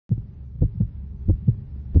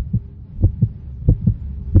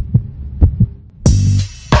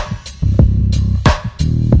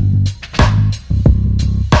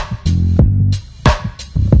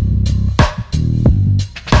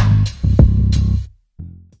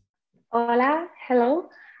Hola, hello.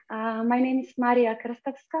 My name is Marija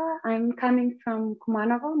Krstevska. I'm coming from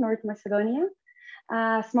Kumanovo, North Macedonia,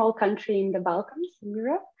 a small country in the Balkans, in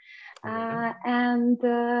Europe. I'm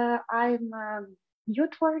a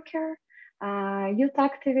youth worker, youth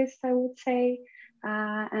activist, I would say,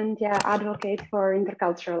 and yeah, advocate for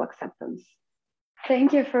intercultural acceptance.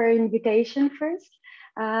 Thank you for invitation first.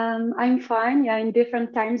 I'm fine, yeah, in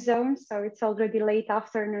different time zones, so it's already late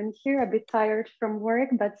afternoon here, a bit tired from work,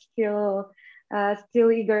 but still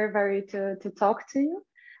eager very to talk to you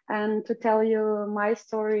and to tell you my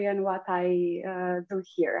story and what I do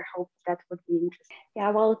here. I hope that would be interesting.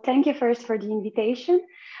 Yeah, well, thank you first for the invitation.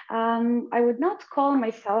 I would not call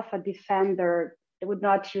myself a defender. I would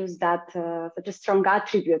not use that such a strong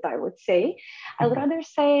attribute, I would say. I would rather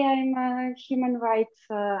say I'm a human rights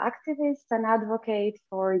activist and advocate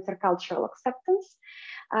for intercultural acceptance.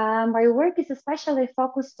 My work is especially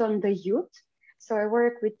focused on the youth. So I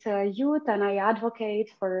work with youth and I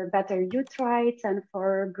advocate for better youth rights and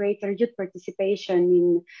for greater youth participation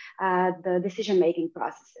in the decision-making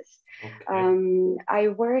processes. Okay. I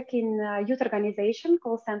work in a youth organization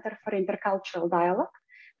called Center for Intercultural Dialogue,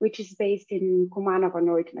 which is based in Kumanovo,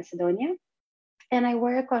 North Macedonia. And I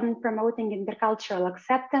work on promoting intercultural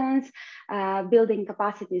acceptance, building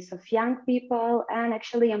capacities of young people, and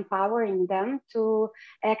actually empowering them to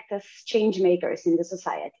act as change makers in the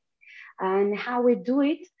society. And how we do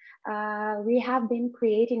it, we have been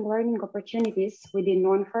creating learning opportunities within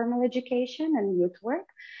non-formal education and youth work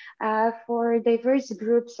for diverse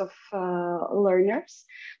groups of learners,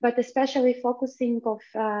 but especially focusing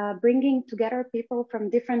of bringing together people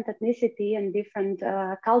from different ethnicity and different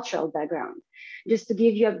cultural background. Just to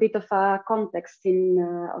give you a bit of a context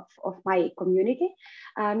of my community,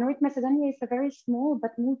 North Macedonia is a very small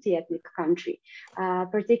but multi-ethnic country.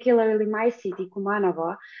 Particularly my city,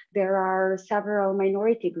 Kumanovo, there are several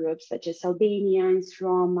minority groups such as Albanians,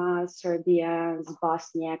 Roma, Serbians,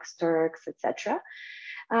 Bosniaks, Turks, etc.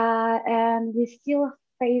 And we still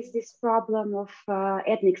face this problem of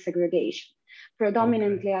ethnic segregation.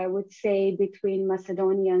 Predominantly, okay. I would say between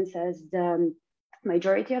Macedonians as the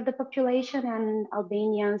majority of the population and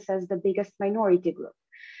Albanians as the biggest minority group.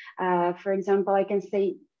 For example, I can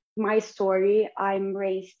say my story, I'm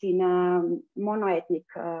raised in a monoethnic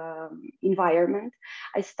environment.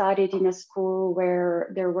 I studied in a school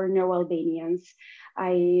where there were no Albanians.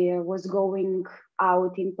 I was going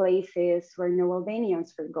out in places where no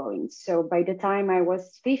Albanians were going. So by the time I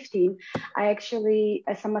was 15, I actually,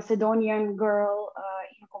 as a Macedonian girl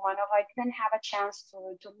in Kumanovo, I didn't have a chance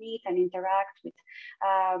to meet and interact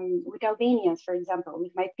with Albanians, for example,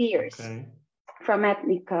 with my peers from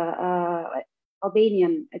ethnic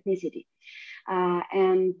Albanian ethnicity.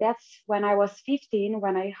 And that's when I was 15,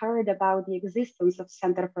 when I heard about the existence of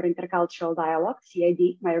Center for Intercultural Dialogue,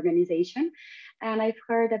 CID, my organization. And I've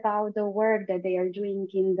heard about the work that they are doing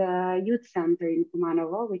in the youth center in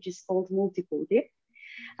Kumanovo, which is called Multiculti.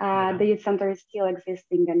 The youth center is still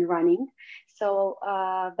existing and running. So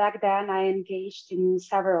back then I engaged in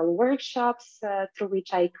several workshops through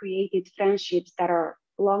which I created friendships that are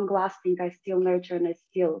long-lasting. I still nurture and I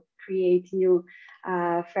still create new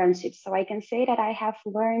friendships. So I can say that I have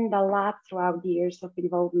learned a lot throughout the years of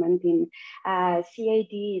involvement in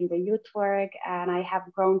CAD, in the youth work, and I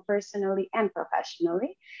have grown personally and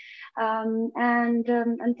professionally.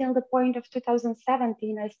 Until the point of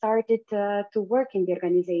 2017, I started to work in the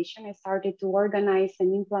organization. I started to organize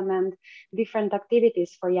and implement different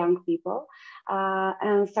activities for young people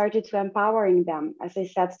and started to empowering them, as I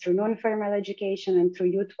said, through non-formal education and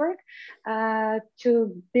through youth work,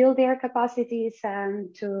 to build their capacities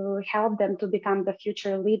and to help them to become the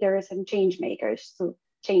future leaders and change makers to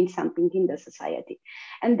change something in the society.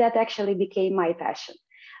 And that actually became my passion.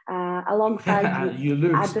 Alongside you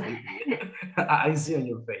look I see on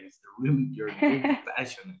your face you're really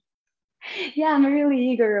passionate. Yeah, I'm really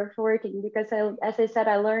eager of working because as I said,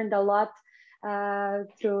 I learned a lot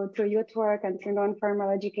through youth work and through non-formal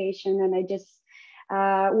education, and I just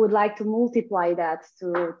would like to multiply that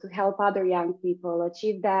to help other young people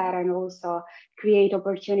achieve that, and also create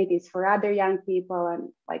opportunities for other young people, and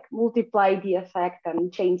like multiply the effect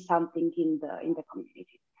and change something in the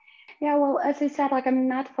community. Yeah, well, as I said, like I'm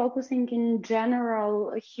not focusing in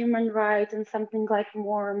general human rights and something like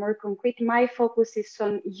more concrete. My focus is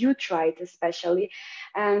on youth rights, especially,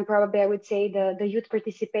 and probably I would say the youth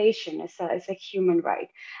participation as a human right.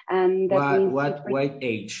 And that means what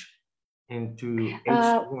age? Into age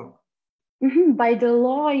by the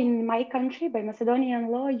law in my country, by Macedonian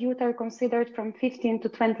law, youth are considered from 15 to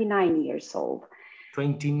 29 years old.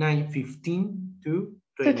 29, 15 to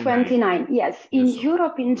To 29, yes. In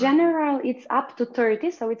Europe, in right. general, it's up to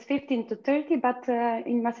 30, so it's 15 to 30, but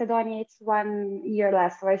in Macedonia, it's 1 year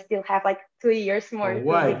less, so I still have like 2 years more to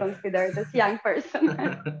be considered as young person.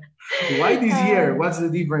 Why this year? What's the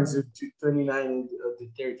difference of 29 and to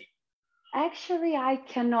 30? Actually, I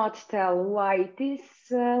cannot tell why it is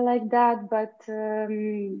like that, but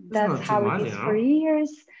that's how it is for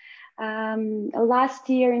years. Last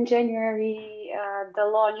year in January, the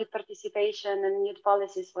law on youth participation and youth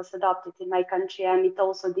policies was adopted in my country, and it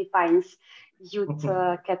also defines youth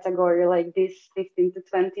category like this, 15 to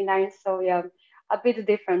 29. So yeah, a bit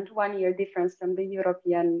different, 1 year difference from the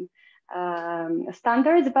European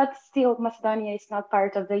standards, but still Macedonia is not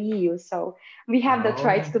part of the EU, so we have the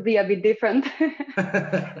right to be a bit different.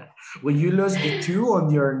 When you lose the 2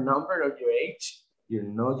 on your number of your age, you're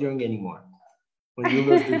not young anymore. When you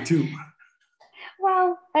lose the 2.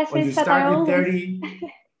 Well, as when I you said, start I always, 30,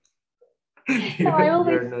 I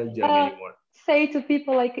always you're not young anymore. Say to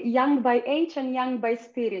people like young by age and young by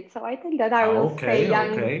spirit. So I think that I will stay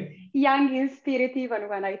young in spirit even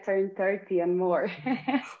when I turn 30 and more.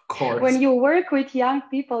 Of course. When you work with young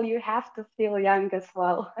people, you have to feel young as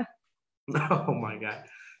well. Oh my God.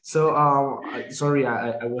 So sorry,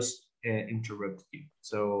 I was interrupted you.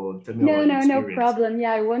 So tell me about your experience. No problem.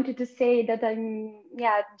 Yeah, I wanted to say that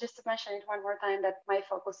just to mention it one more time, that my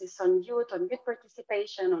focus is on youth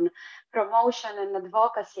participation, on promotion and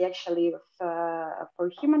advocacy actually for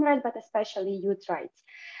human rights, but especially youth rights,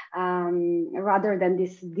 rather than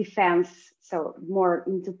this defense, so more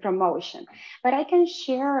into promotion. But I can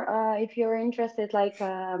share, if you're interested, like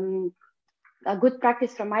a good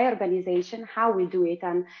practice from my organization, how we do it,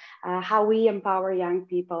 and how we empower young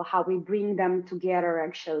people, how we bring them together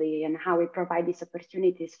actually, and how we provide these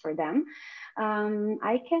opportunities for them.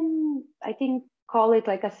 I think, call it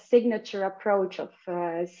like a signature approach of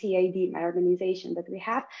CID, my organization that we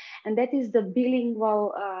have, and that is the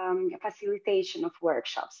bilingual facilitation of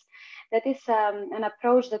workshops. That is an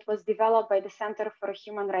approach that was developed by the Center for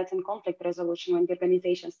Human Rights and Conflict Resolution when the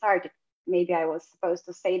organization started. Maybe I was supposed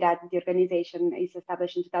to say that the organization is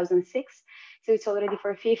established in 2006. So it's already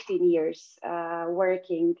for 15 years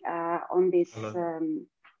working on this,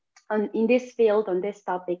 in this field, on this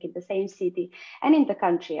topic, in the same city and in the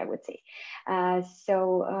country, I would say.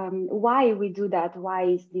 Why we do that? Why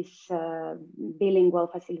is this bilingual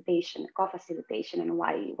facilitation, co-facilitation, and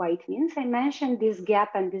why it means? I mentioned this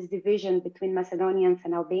gap and this division between Macedonians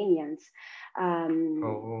and Albanians,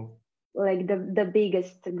 like the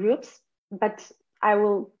biggest groups. But I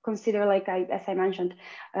will consider, like as I mentioned,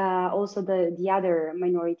 also the other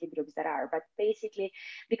minority groups that are. But basically,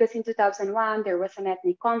 because in 2001 there was an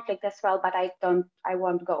ethnic conflict as well, but I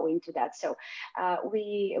won't go into that. So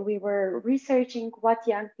we were researching what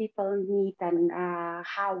young people need and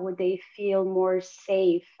how would they feel more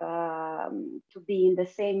safe to be in the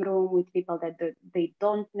same room with people that they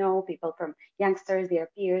don't know, people from youngsters, their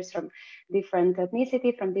peers from different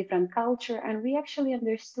ethnicity, from different culture, and we actually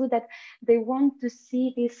understood that they want to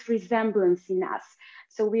see this resemblance in us.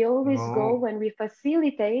 So we always go, when we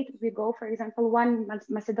facilitate, we go, for example, one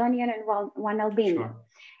Macedonian and one Albanian. Sure.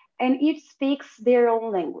 And each speaks their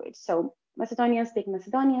own language. So Macedonians speak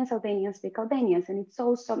Macedonians, Albanians speak Albanians, and it's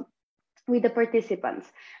also with the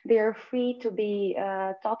participants. They are free to be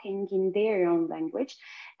talking in their own language.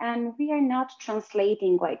 And we are not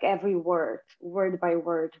translating like every word by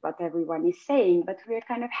word, what everyone is saying, but we're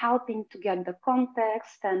kind of helping to get the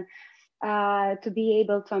context and to be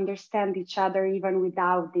able to understand each other even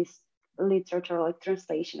without this literature like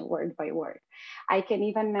translation word by word. I can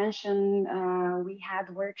even mention we had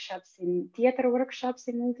theater workshops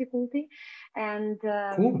in Multiculti, and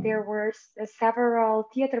cool. There were several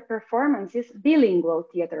theater performances, bilingual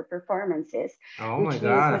theater performances. Oh my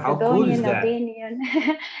God, how cool is that? Albanian.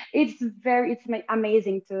 It's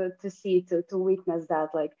amazing to see, to witness that,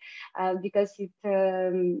 like because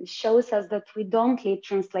it shows us that we don't need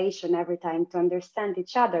translation every time to understand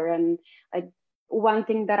each other. And one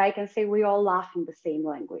thing that I can say, we all laugh in the same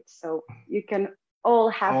language, so you can all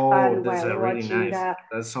have fun while watching that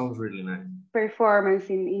sounds really nice. Performance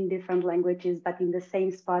in different languages, but in the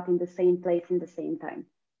same spot, in the same place, in the same time.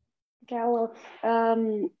 Okay, well,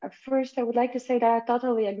 first I would like to say that I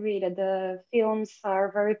totally agree that the films are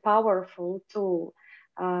a very powerful tool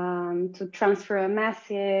to transfer a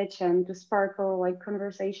message and to sparkle like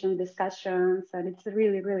conversation, discussions, and it's a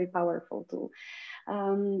really, really powerful tool.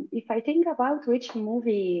 If I think about which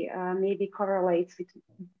movie maybe correlates with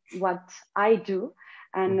what I do,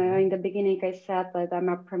 and in the beginning I said that I'm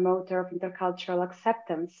a promoter of intercultural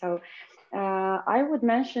acceptance. So I would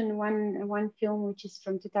mention one film which is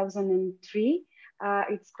from 2003.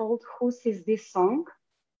 It's called Whose Is This Song?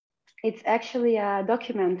 It's actually a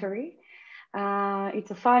documentary.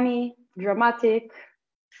 It's a funny, dramatic,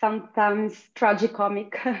 sometimes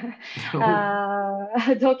tragicomic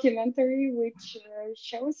documentary which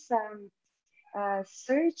shows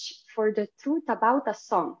search for the truth about a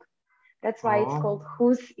song. That's why it's called Oh,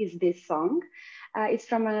 Whose Is This Song? It's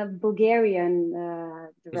from a Bulgarian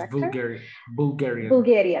it's director.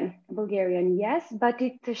 Bulgarian, yes, but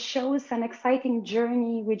it shows an exciting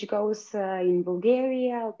journey which goes in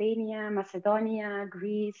Bulgaria, Albania, Macedonia,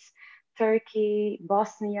 Greece, Turkey,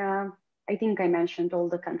 Bosnia. I think I mentioned all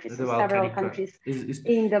the countries, The so several volcanic. countries Is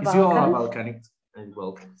in the it's all Balkans. volcanic and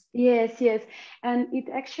Balkans. Yes, yes. And it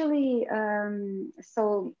actually,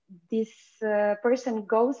 so this person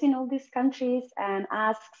goes in all these countries and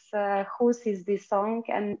asks whose is this song,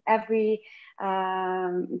 and every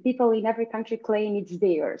people in every country claim it's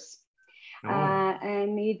theirs. Oh,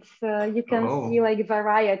 And it's you can see oh, like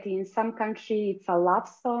variety. In some country it's a love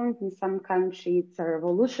song, in some country it's a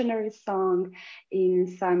revolutionary song, in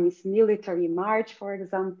some it's military march, for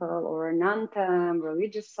example, or an anthem,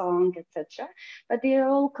 religious song, etc. But they're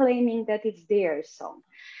all claiming that it's their song.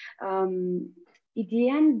 At the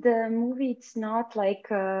end, the movie, it's not like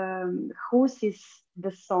whose is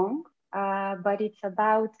the song, but it's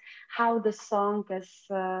about how the song as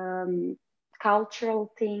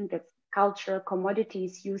cultural thing, as cultural commodity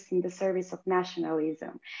is used in the service of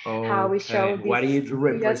nationalism. How we show okay. What these it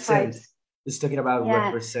represent? stereotypes. It's talking about Yeah,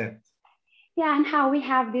 represent. yeah, and how we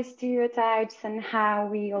have these stereotypes and how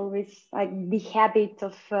we always like the habit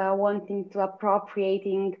of wanting to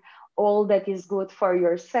appropriating all that is good for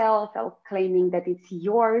yourself, or claiming that it's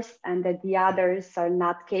yours and that the others are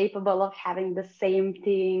not capable of having the same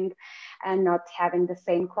thing and not having the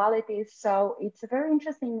same qualities. So it's a very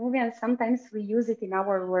interesting movie, and sometimes we use it in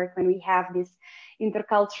our work when we have this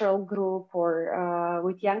intercultural group or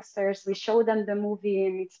with youngsters. We show them the movie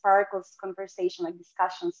and it sparkles conversation, like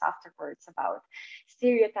discussions afterwards about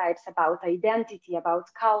stereotypes, about identity, about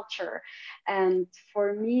culture. And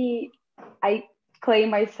for me, I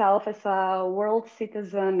claim myself as a world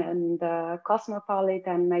citizen and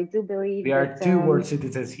cosmopolitan. I do believe We are that two world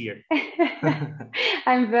citizens here.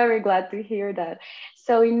 I'm very glad to hear that.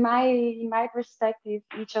 So in my perspective,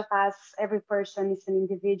 each of us, every person is an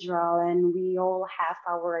individual, and we all have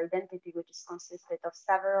our identity, which is consisted of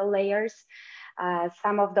several layers.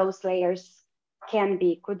 Some of those layers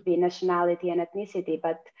could be nationality and ethnicity,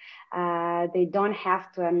 but they don't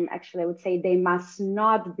have to. And actually, I would say they must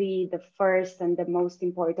not be the first and the most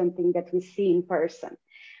important thing that we see in person.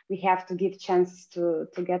 We have to give chance to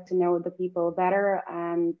get to know the people better,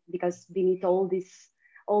 and because beneath all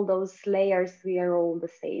those layers, we are all the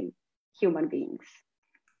same human beings.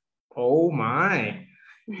 Oh my.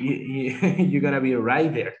 You're gonna be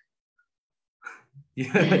right there.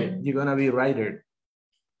 You're gonna be right there.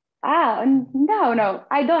 No,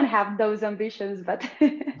 I don't have those ambitions, but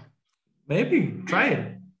Maybe try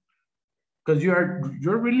it. Because you're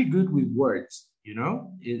really good with words, you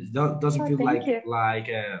know. It doesn't oh, feel thank you.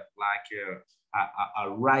 a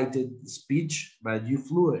written speech, but you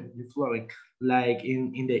flowing like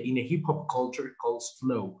in a hip hop culture called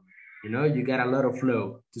flow. You know, you got a lot of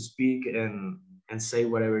flow to speak and say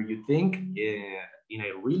whatever you think in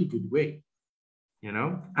a really good way. You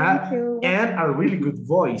know, Thank you. and a really good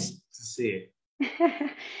voice to say it.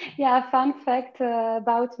 Yeah, fun fact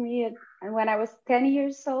about me. When I was 10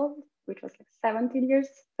 years old, which was like 17 years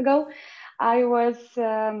ago, I was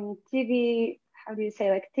TV, how do you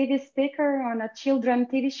say, like TV speaker on a children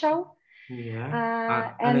TV show.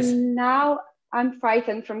 Yeah, And now I'm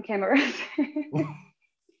frightened from cameras.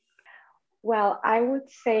 Well, I would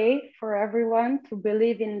say for everyone to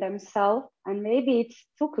believe in themselves, and maybe it's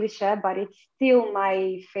too cliche, but it's still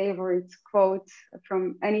my favorite quote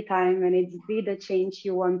from any time, and it's be the change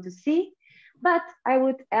you want to see. But I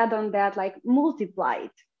would add on that, like multiply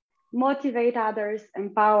it, motivate others,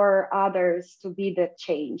 empower others to be the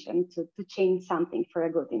change and to change something for a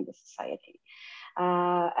good in the society.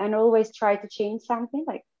 And always try to change something.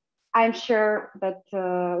 Like I'm sure that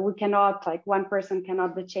we cannot, like one person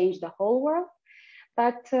cannot change the whole world,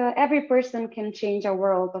 but every person can change a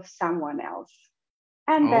world of someone else.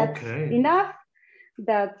 And that's okay. enough.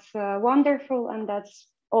 That's wonderful. And that's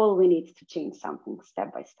all we need to change something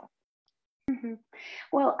step by step. Mhm.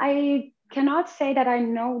 Well, I cannot say that I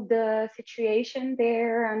know the situation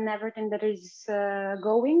there and everything that is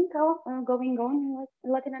going on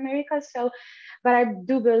in Latin America. So, but I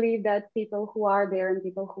do believe that people who are there and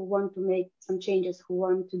people who want to make some changes, who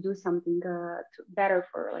want to do something better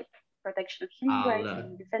for like protection of human A rights lot.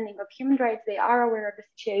 and defending of human rights, they are aware of the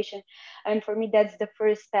situation. And for me, that's the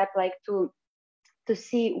first step, like to to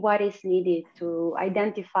see what is needed to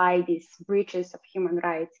identify these breaches of human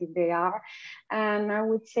rights if they are. And I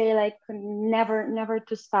would say like never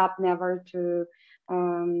to stop, never to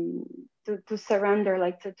surrender,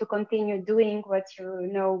 like to continue doing what you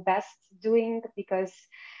know best doing, because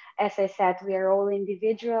as I said, we are all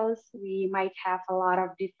individuals. We might have a lot of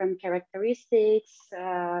different characteristics.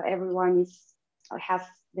 Everyone has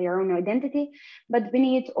their own identity, but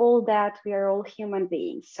beneath all that, we are all human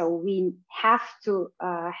beings. So we have to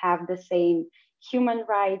have the same human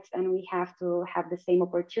rights, and we have to have the same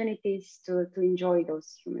opportunities to enjoy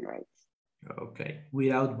those human rights. Okay,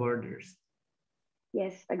 without borders.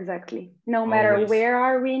 Yes, exactly. No matter Always. where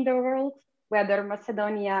are we in the world, whether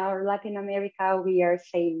Macedonia or Latin America, we are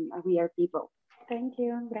same. We are people. Thank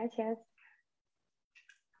you. Gracias.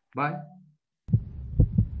 Bye.